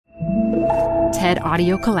TED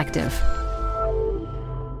Audio Collective.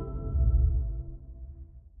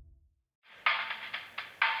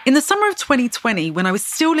 In the summer of 2020, when I was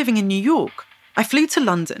still living in New York, I flew to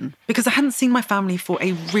London because I hadn't seen my family for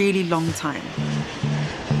a really long time.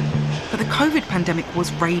 But the COVID pandemic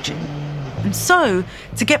was raging. And so,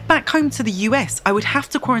 to get back home to the US, I would have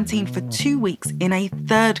to quarantine for 2 weeks in a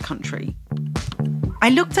third country. I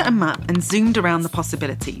looked at a map and zoomed around the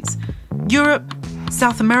possibilities. Europe,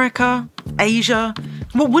 South America, Asia.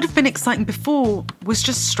 What would have been exciting before was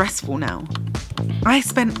just stressful now. I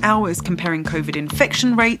spent hours comparing COVID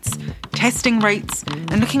infection rates, testing rates,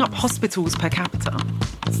 and looking up hospitals per capita.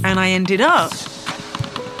 And I ended up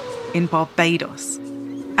in Barbados,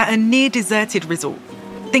 at a near-deserted resort.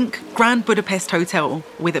 Think Grand Budapest Hotel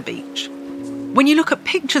with a beach. When you look at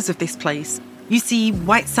pictures of this place, you see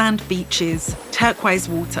white sand beaches, turquoise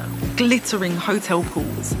water, glittering hotel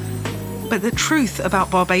pools. But the truth about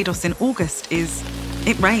Barbados in August is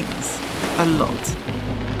it rains a lot.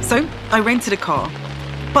 So I rented a car,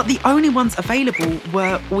 but the only ones available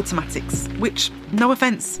were automatics, which, no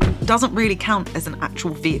offence, doesn't really count as an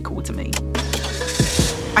actual vehicle to me.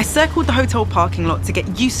 I circled the hotel parking lot to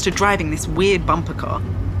get used to driving this weird bumper car,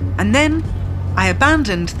 and then I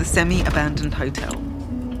abandoned the semi-abandoned hotel.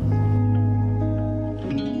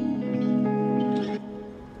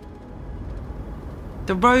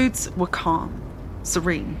 The roads were calm,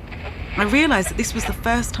 serene. I realised that this was the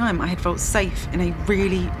first time I had felt safe in a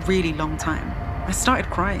really, really long time. I started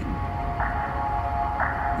crying.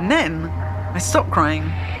 And then I stopped crying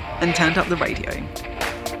and turned up the radio.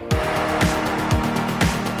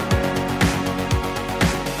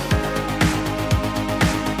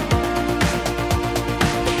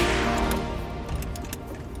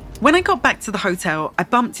 When I got back to the hotel, I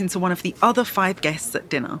bumped into one of the other 5 guests at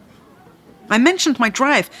dinner. I mentioned my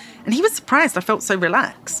drive, and he was surprised I felt so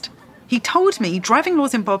relaxed. He told me driving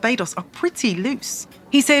laws in Barbados are pretty loose.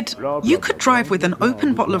 He said, you could drive with an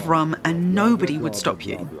open bottle of rum and nobody would stop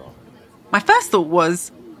you. My first thought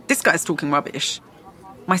was, this guy's talking rubbish.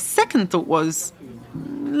 My second thought was,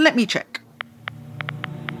 let me check.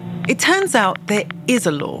 It turns out there is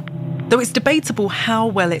a law, though it's debatable how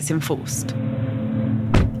well it's enforced.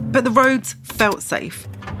 But the roads felt safe,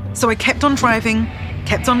 so I kept on driving,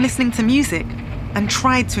 kept on listening to music, and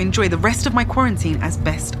tried to enjoy the rest of my quarantine as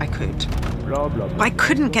best I could. But I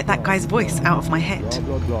couldn't get that guy's voice out of my head.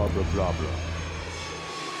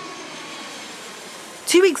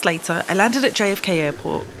 2 weeks later, I landed at JFK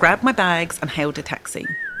Airport, grabbed my bags, and hailed a taxi.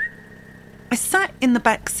 I sat in the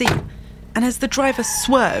back seat, and as the driver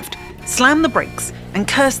swerved, slammed the brakes, and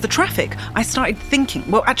cursed the traffic, I started thinking,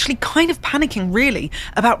 well, actually kind of panicking really,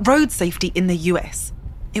 about road safety in the US.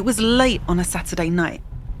 It was late on a Saturday night.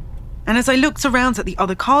 And as I looked around at the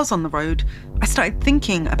other cars on the road, I started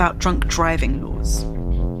thinking about drunk driving laws.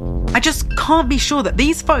 I just can't be sure that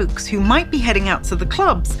these folks who might be heading out to the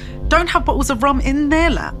clubs don't have bottles of rum in their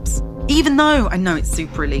laps, even though I know it's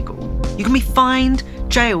super illegal. You can be fined,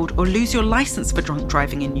 jailed, or lose your license for drunk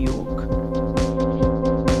driving in New York.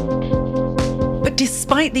 But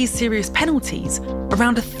despite these serious penalties,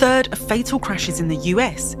 around a third of fatal crashes in the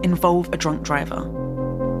US involve a drunk driver.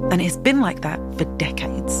 And it's been like that for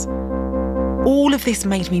decades. All of this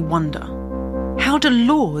made me wonder, how do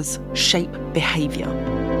laws shape behaviour?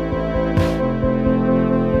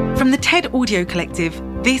 From the TED Audio Collective,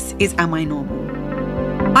 this is Am I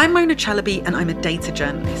Normal? I'm Mona Chalabi and I'm a data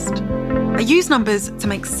journalist. I use numbers to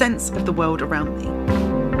make sense of the world around me.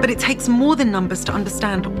 But it takes more than numbers to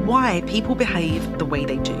understand why people behave the way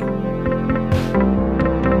they do.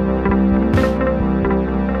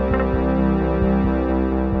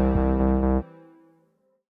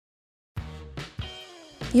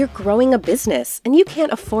 You're growing a business, and you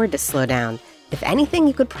can't afford to slow down. If anything,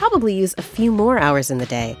 you could probably use a few more hours in the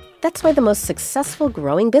day. That's why the most successful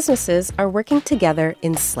growing businesses are working together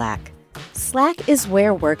in Slack. Slack is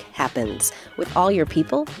where work happens, with all your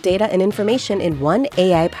people, data, and information in one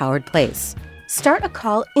AI-powered place. Start a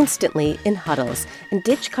call instantly in huddles and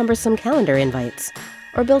ditch cumbersome calendar invites.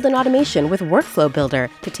 Or build an automation with Workflow Builder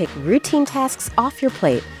to take routine tasks off your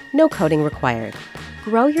plate, no coding required.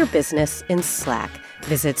 Grow your business in Slack.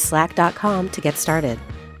 Visit slack.com to get started.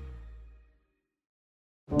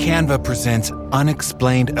 Canva presents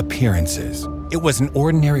Unexplained Appearances. It was an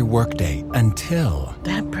ordinary workday until...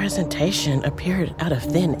 that presentation appeared out of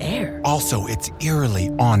thin air. Also, it's eerily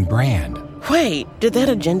on brand. Wait, did that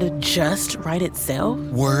agenda just write itself?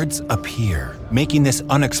 Words appear, making this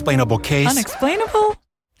unexplainable case... Unexplainable?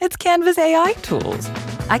 It's Canva's AI tools.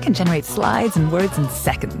 I can generate slides and words in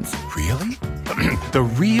seconds. Really? The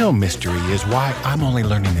real mystery is why I'm only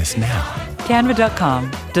learning this now. Canva.com,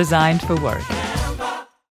 designed for work.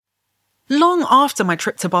 Long after my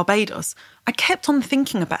trip to Barbados, I kept on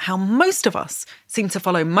thinking about how most of us seem to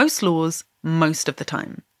follow most laws most of the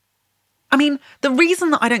time. I mean, the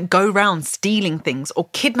reason that I don't go round stealing things or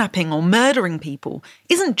kidnapping or murdering people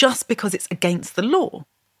isn't just because it's against the law.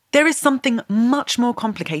 There is something much more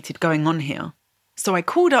complicated going on here. So I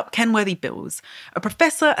called up Kenworthy Bills, a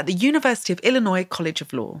professor at the University of Illinois College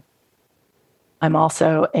of Law. I'm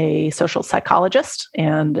also a social psychologist,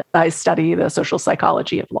 and I study the social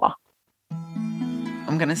psychology of law.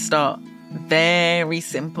 I'm going to start very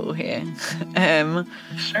simple here.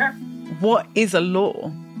 Sure. What is a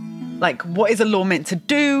law? Like, what is a law meant to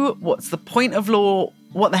do? What's the point of law?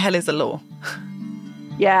 What the hell is a law?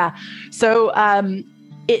 Yeah. So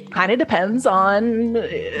it kind of depends on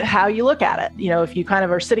how you look at it. If you kind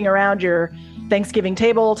of are sitting around your Thanksgiving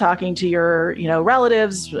table talking to your,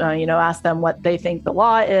 relatives, ask them what they think the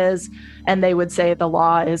law is. And they would say the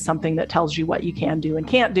law is something that tells you what you can do and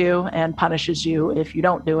can't do and punishes you if you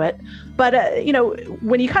don't do it. But,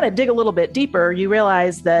 when you kind of dig a little bit deeper, you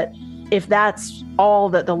realize that if that's all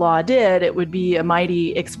that the law did, it would be a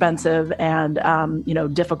mighty expensive and,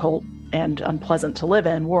 difficult and unpleasant to live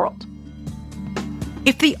in world.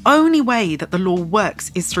 If the only way that the law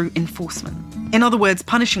works is through enforcement, in other words,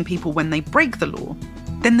 punishing people when they break the law,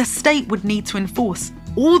 then the state would need to enforce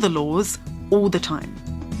all the laws all the time.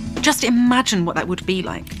 Just imagine what that would be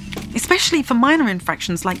like, especially for minor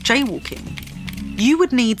infractions like jaywalking. You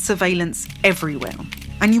would need surveillance everywhere.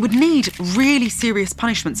 And you would need really serious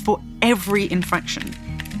punishments for every infraction.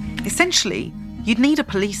 Essentially, you'd need a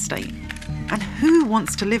police state. And who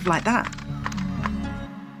wants to live like that?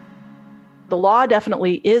 The law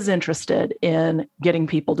definitely is interested in getting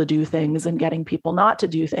people to do things and getting people not to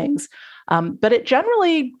do things. But it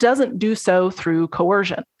generally doesn't do so through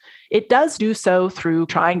coercion. It does do so through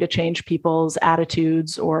trying to change people's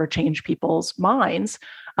attitudes or change people's minds.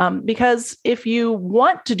 Because if you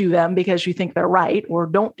want to do them because you think they're right or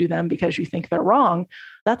don't do them because you think they're wrong,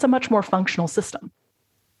 that's a much more functional system.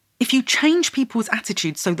 If you change people's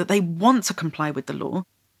attitudes so that they want to comply with the law,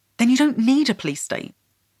 then you don't need a police state.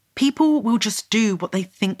 People will just do what they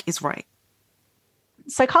think is right.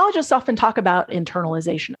 Psychologists often talk about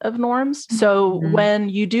internalization of norms. So when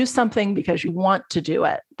you do something because you want to do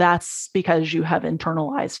it, that's because you have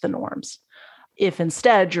internalized the norms. If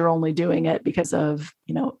instead you're only doing it because of,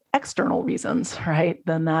 external reasons, right?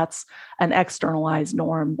 Then that's an externalized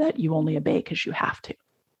norm that you only obey because you have to.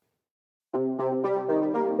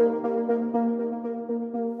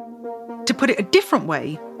 To put it a different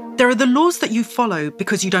way, there are the laws that you follow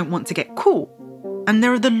because you don't want to get caught. And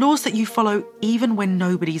there are the laws that you follow even when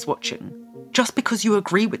nobody's watching, just because you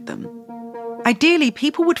agree with them. Ideally,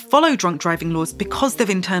 people would follow drunk driving laws because they've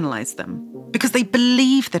internalized them, because they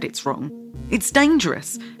believe that it's wrong. It's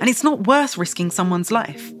dangerous, and it's not worth risking someone's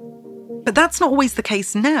life. But that's not always the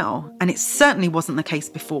case now, and it certainly wasn't the case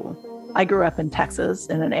before. I grew up in Texas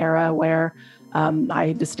in an era where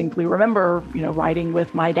I distinctly remember, riding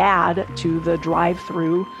with my dad to the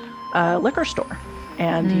drive-through liquor store.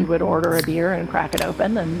 And he would order a beer and crack it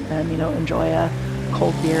open and enjoy a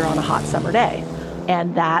cold beer on a hot summer day.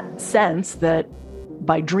 And that sense that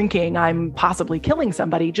by drinking, I'm possibly killing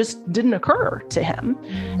somebody just didn't occur to him,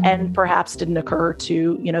 and perhaps didn't occur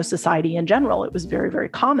to, society in general. It was very, very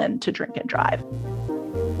common to drink and drive.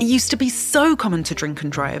 It used to be so common to drink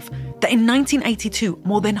and drive that in 1982,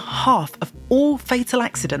 more than half of all fatal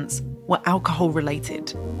accidents were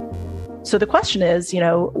alcohol-related. So the question is,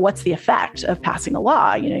 what's the effect of passing a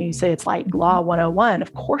law? You say it's like Law 101.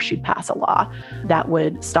 Of course you'd pass a law that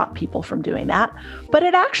would stop people from doing that. But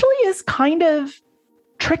it actually is kind of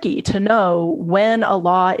tricky to know when a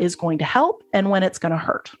law is going to help and when it's going to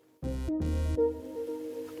hurt.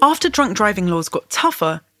 After drunk driving laws got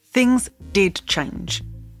tougher, things did change.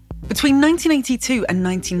 Between 1982 and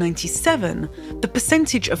 1997, the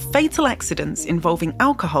percentage of fatal accidents involving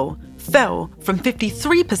alcohol fell from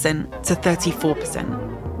 53% to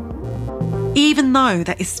 34%. Even though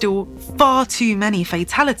that is still far too many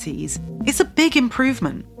fatalities, it's a big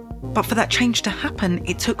improvement. But for that change to happen,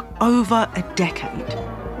 it took over a decade.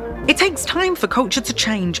 It takes time for culture to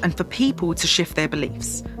change and for people to shift their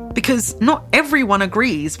beliefs, because not everyone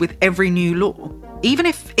agrees with every new law, even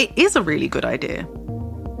if it is a really good idea.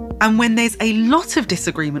 And when there's a lot of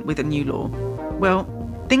disagreement with a new law, well,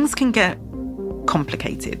 things can get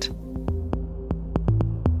complicated.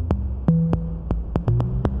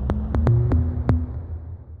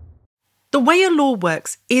 The way a law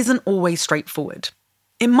works isn't always straightforward.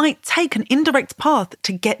 It might take an indirect path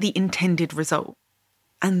to get the intended result.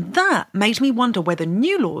 And that made me wonder whether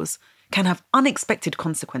new laws can have unexpected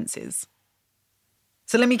consequences.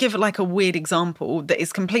 So let me give like a weird example that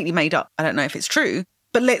is completely made up. I don't know if it's true.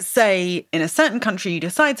 But let's say in a certain country you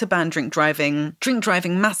decide to ban drink driving. Drink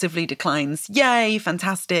driving massively declines. Yay,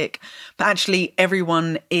 fantastic. But actually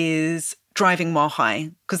everyone is driving while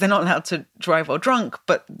high because they're not allowed to drive while drunk,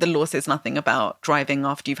 but the law says nothing about driving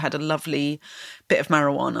after you've had a lovely bit of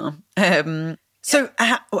marijuana. So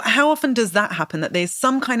how often does that happen, that there's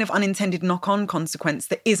some kind of unintended knock-on consequence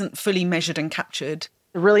that isn't fully measured and captured?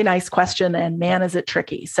 A really nice question, and man, is it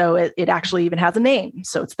tricky. So it actually even has a name.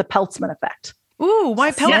 So it's the Peltzman effect. Ooh, why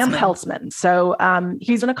Peltzman? Sam Peltzman. So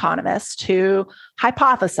he's an economist who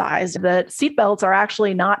hypothesized that seatbelts are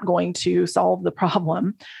actually not going to solve the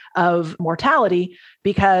problem of mortality,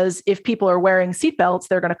 because if people are wearing seatbelts,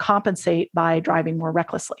 they're going to compensate by driving more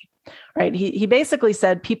recklessly, right? He basically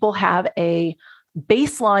said people have a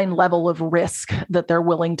baseline level of risk that they're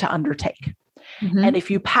willing to undertake. Mm-hmm. And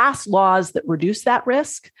if you pass laws that reduce that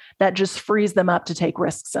risk, that just frees them up to take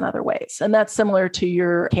risks in other ways. And that's similar to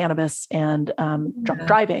your cannabis and drunk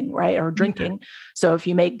driving, right? Or drinking. Yeah. So if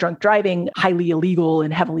you make drunk driving highly illegal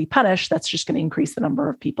and heavily punished, that's just going to increase the number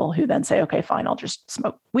of people who then say, okay, fine, I'll just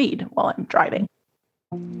smoke weed while I'm driving.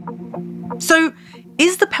 So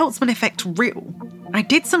is the Peltzman effect real? I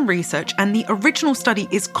did some research and the original study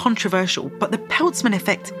is controversial, but the Peltzman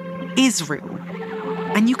effect is real.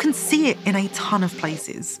 And you can see it in a ton of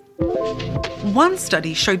places. One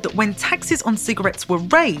study showed that when taxes on cigarettes were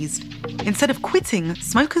raised, instead of quitting,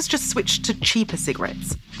 smokers just switched to cheaper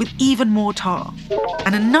cigarettes with even more tar.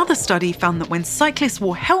 And another study found that when cyclists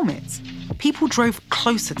wore helmets, people drove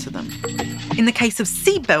closer to them. In the case of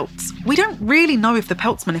seatbelts, we don't really know if the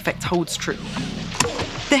Peltzman effect holds true.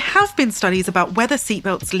 There have been studies about whether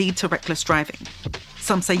seatbelts lead to reckless driving.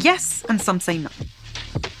 Some say yes and some say no.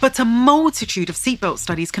 But a multitude of seatbelt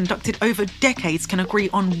studies conducted over decades can agree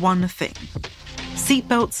on one thing.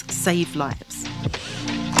 Seatbelts save lives.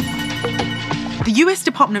 The US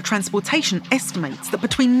Department of Transportation estimates that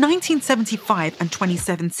between 1975 and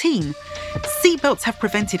 2017, seatbelts have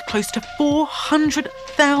prevented close to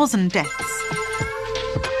 400,000 deaths.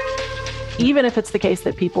 Even if it's the case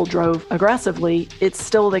that people drove aggressively, it's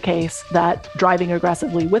still the case that driving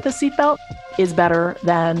aggressively with a seatbelt is better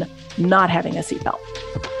than not having a seatbelt.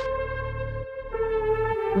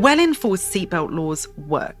 Well-enforced seatbelt laws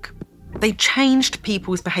work. They changed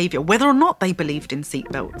people's behaviour, whether or not they believed in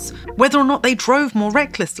seatbelts, whether or not they drove more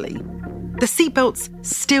recklessly. The seatbelts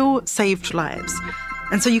still saved lives.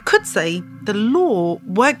 And so you could say the law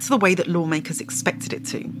worked the way that lawmakers expected it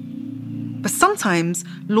to. But sometimes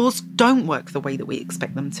laws don't work the way that we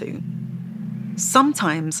expect them to.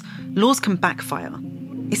 Sometimes laws can backfire,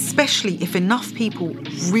 especially if enough people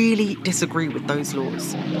really disagree with those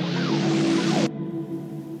laws.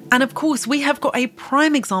 And of course, we have got a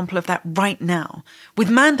prime example of that right now, with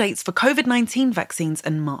mandates for COVID-19 vaccines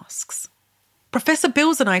and masks. Professor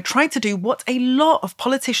Bills and I tried to do what a lot of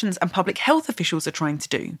politicians and public health officials are trying to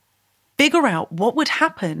do. Figure out what would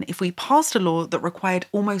happen if we passed a law that required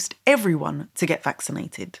almost everyone to get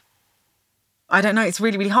vaccinated. I don't know, it's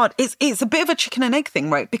really, really hard. It's a bit of a chicken and egg thing,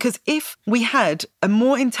 right? Because if we had a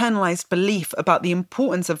more internalised belief about the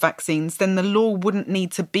importance of vaccines, then the law wouldn't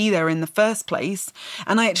need to be there in the first place.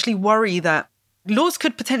 And I actually worry that laws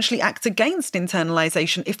could potentially act against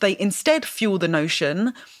internalisation if they instead fuel the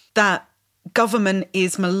notion that government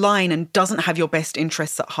is malign and doesn't have your best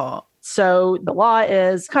interests at heart. So the law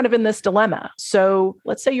is kind of in this dilemma. So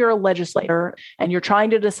let's say you're a legislator and you're trying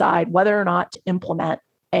to decide whether or not to implement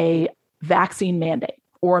a vaccine mandate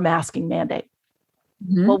or a masking mandate.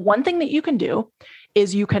 Mm-hmm. Well, one thing that you can do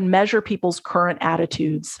is you can measure people's current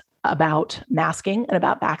attitudes about masking and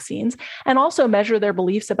about vaccines, and also measure their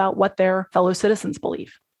beliefs about what their fellow citizens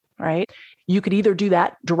believe, right? You could either do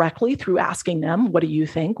that directly through asking them, what do you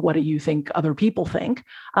think? What do you think other people think?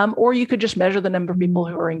 Or you could just measure the number of people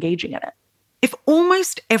who are engaging in it. If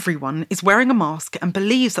almost everyone is wearing a mask and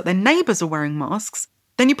believes that their neighbours are wearing masks,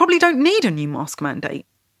 then you probably don't need a new mask mandate.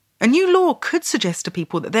 A new law could suggest to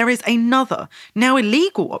people that there is another, now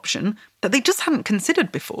illegal option that they just hadn't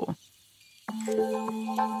considered before.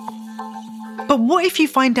 But what if you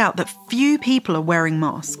find out that few people are wearing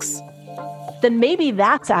masks? Then maybe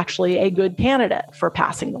that's actually a good candidate for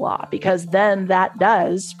passing the law, because then that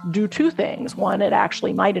does do two things. One, it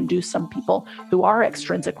actually might induce some people who are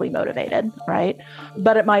extrinsically motivated, right?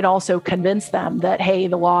 But it might also convince them that, hey,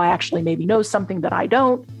 the law actually maybe knows something that I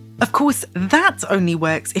don't. Of course, that only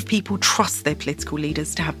works if people trust their political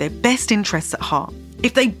leaders to have their best interests at heart.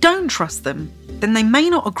 If they don't trust them, then they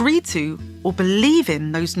may not agree to or believe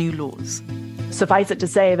in those new laws. Suffice it to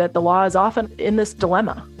say that the law is often in this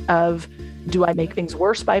dilemma of Do I make things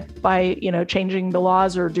worse by changing the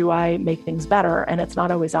laws, or do I make things better? And it's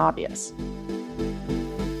not always obvious.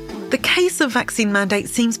 The case of vaccine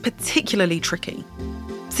mandates seems particularly tricky.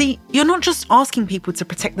 See, you're not just asking people to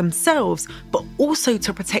protect themselves, but also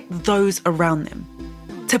to protect those around them,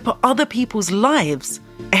 to put other people's lives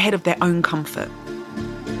ahead of their own comfort.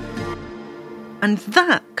 And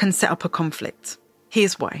that can set up a conflict.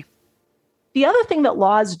 Here's why. The other thing that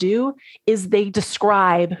laws do is they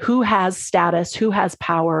describe who has status, who has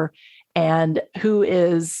power, and who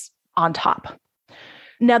is on top.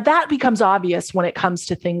 Now, that becomes obvious when it comes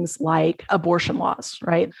to things like abortion laws,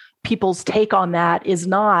 right? People's take on that is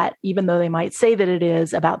not, even though they might say that it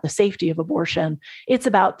is, about the safety of abortion. It's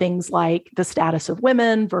about things like the status of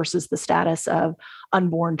women versus the status of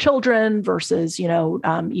unborn children versus,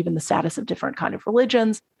 even the status of different kind of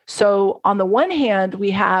religions. So on the one hand,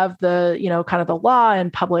 we have the, kind of the law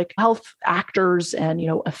and public health actors and,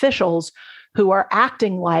 officials who are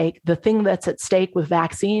acting like the thing that's at stake with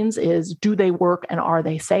vaccines is, do they work and are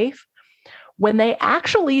they safe? When they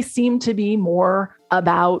actually seem to be more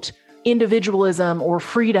about individualism or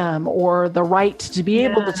freedom or the right to be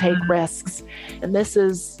able to take risks. And this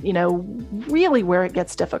is, really where it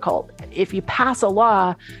gets difficult. If you pass a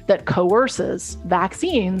law that coerces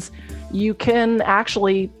vaccines, you can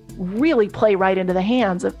actually really play right into the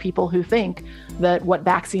hands of people who think that what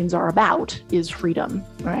vaccines are about is freedom,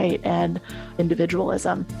 right? And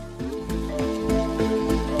individualism.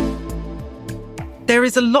 There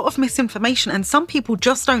is a lot of misinformation, and some people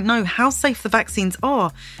just don't know how safe the vaccines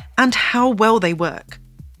are and how well they work.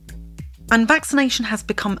 And vaccination has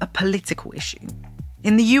become a political issue.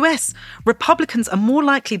 In the US, Republicans are more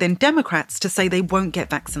likely than Democrats to say they won't get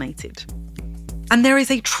vaccinated. And there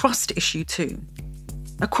is a trust issue too.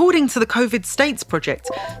 According to the COVID States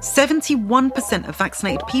Project, 71% of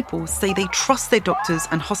vaccinated people say they trust their doctors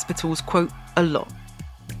and hospitals, quote, a lot.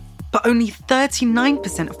 But only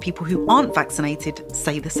 39% of people who aren't vaccinated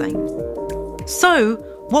say the same. So,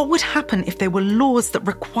 what would happen if there were laws that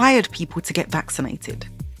required people to get vaccinated?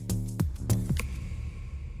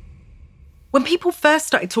 When people first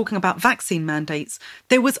started talking about vaccine mandates,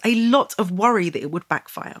 there was a lot of worry that it would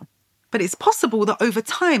backfire. But it's possible that over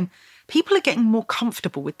time, people are getting more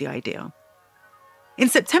comfortable with the idea. In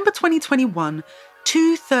September 2021,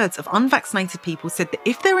 2/3 of unvaccinated people said that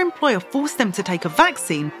if their employer forced them to take a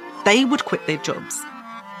vaccine, they would quit their jobs.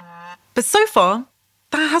 But so far,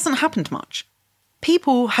 that hasn't happened much.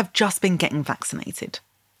 People have just been getting vaccinated.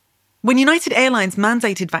 When United Airlines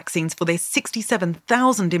mandated vaccines for their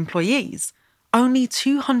 67,000 employees, only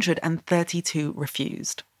 232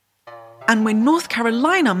 refused. And when North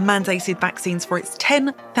Carolina mandated vaccines for its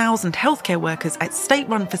 10,000 healthcare workers at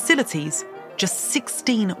state-run facilities, just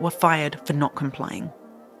 16 were fired for not complying.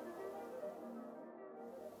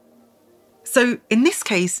 So in this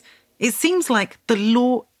case, it seems like the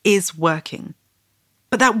law is working.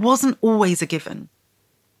 But that wasn't always a given.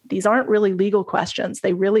 These aren't really legal questions.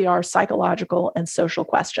 They really are psychological and social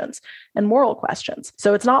questions and moral questions.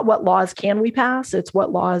 So it's not what laws can we pass, it's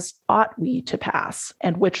what laws ought we to pass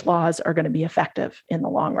and which laws are going to be effective in the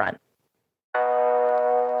long run.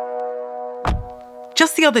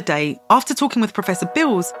 Just the other day, after talking with Professor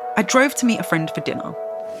Bills, I drove to meet a friend for dinner.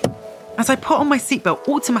 As I put on my seatbelt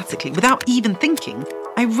automatically without even thinking,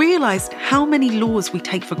 I realised how many laws we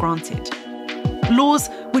take for granted. Laws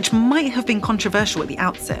which might have been controversial at the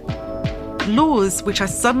outset. Laws which I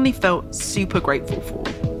suddenly felt super grateful for.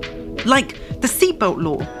 Like the seatbelt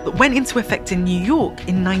law that went into effect in New York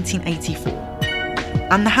in 1984.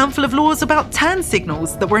 And the handful of laws about turn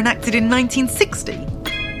signals that were enacted in 1960.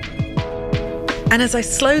 And as I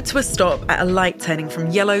slowed to a stop at a light turning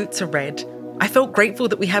from yellow to red, I felt grateful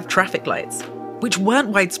that we have traffic lights, which weren't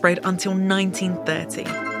widespread until 1930.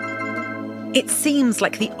 It seems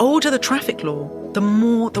like the older the traffic law, the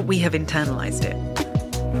more that we have internalised it.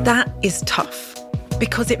 That is tough,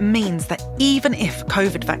 because it means that even if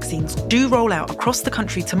COVID vaccines do roll out across the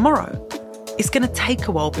country tomorrow, it's going to take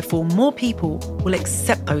a while before more people will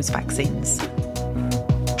accept those vaccines.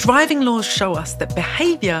 Driving laws show us that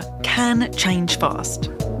behaviour can change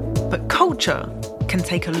fast, but culture can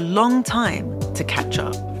take a long time to catch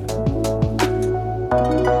up.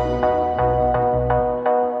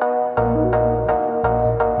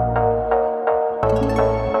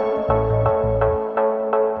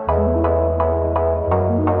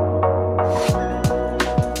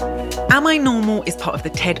 Am I Normal is part of the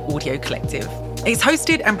TED Audio Collective. It's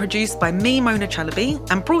hosted and produced by me, Mona Chalabi,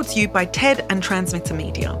 and brought to you by TED and Transmitter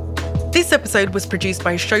Media. This episode was produced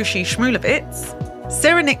by Shoshi Shmulevitz.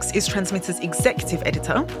 Sarah Nix is Transmitter's executive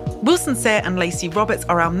editor. Wilson Sayre and Lacey Roberts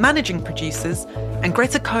are our managing producers, and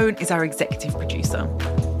Greta Cohn is our executive producer.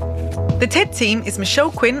 The TED team is Michelle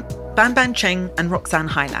Quint, Ban Ban Cheng, and Roxanne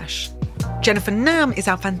Hylash. Jennifer Nam is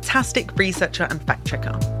our fantastic researcher and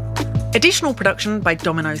fact-checker. Additional production by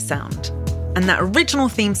Domino Sound. And that original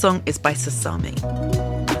theme song is by Sasami.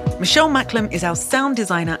 Michelle Macklem is our sound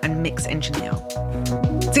designer and mix engineer.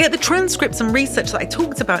 To get the transcripts and research that I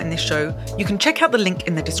talked about in this show, you can check out the link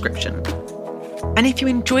in the description. And if you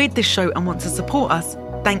enjoyed this show and want to support us,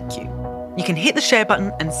 thank you. You can hit the share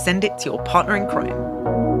button and send it to your partner in crime.